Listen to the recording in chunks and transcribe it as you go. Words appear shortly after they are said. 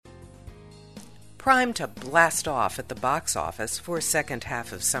Primed to blast off at the box office for second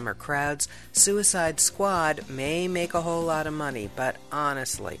half of summer crowds, Suicide Squad may make a whole lot of money, but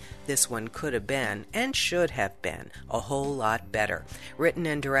honestly, this one could have been, and should have been, a whole lot better. Written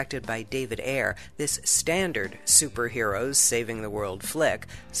and directed by David Ayer, this standard superheroes saving the world flick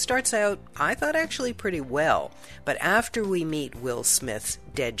starts out, I thought, actually pretty well. But after we meet Will Smith's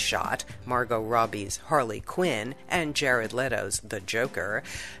Deadshot, Margot Robbie's Harley Quinn, and Jared Leto's The Joker,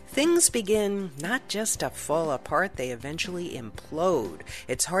 things begin not just to fall apart, they eventually implode.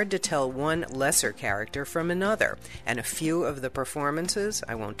 It's hard to tell one lesser character from another, and a few of the performances,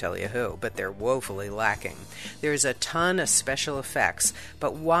 I won't tell you who, but they're woefully lacking. There's a ton of special effects,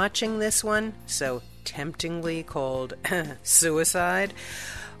 but watching this one, so temptingly called Suicide,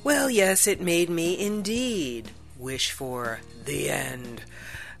 well, yes, it made me indeed wish for the end.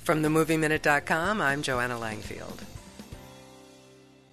 From themovieminute.com, I'm Joanna Langfield.